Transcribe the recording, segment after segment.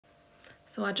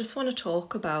So I just want to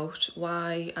talk about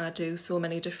why I do so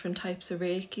many different types of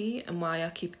Reiki and why I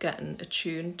keep getting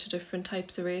attuned to different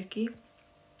types of Reiki.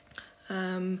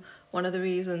 One of the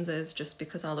reasons is just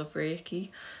because I love Reiki,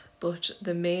 but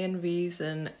the main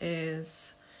reason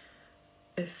is,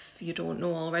 if you don't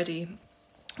know already,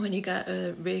 when you get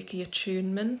a Reiki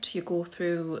attunement, you go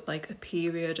through like a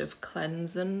period of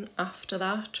cleansing after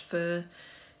that for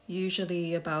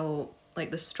usually about,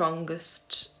 like, the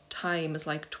strongest time is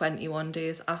like 21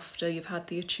 days after you've had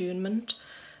the attunement.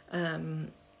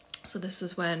 So this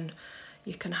is when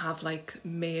you can have like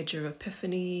major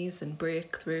epiphanies and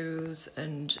breakthroughs,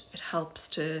 and it helps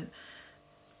to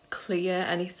clear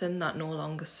anything that no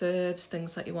longer serves,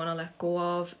 things that you want to let go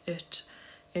of. It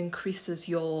increases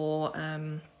your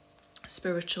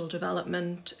spiritual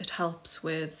development. It helps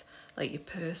with like your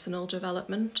personal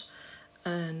development,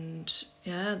 and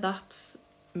yeah, that's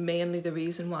mainly the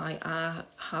reason why I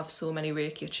have so many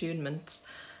Reiki attunements,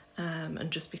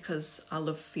 and just because I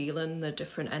love feeling the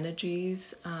different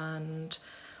energies, and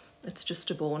it's just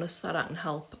a bonus that I can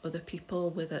help other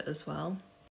people with it as well.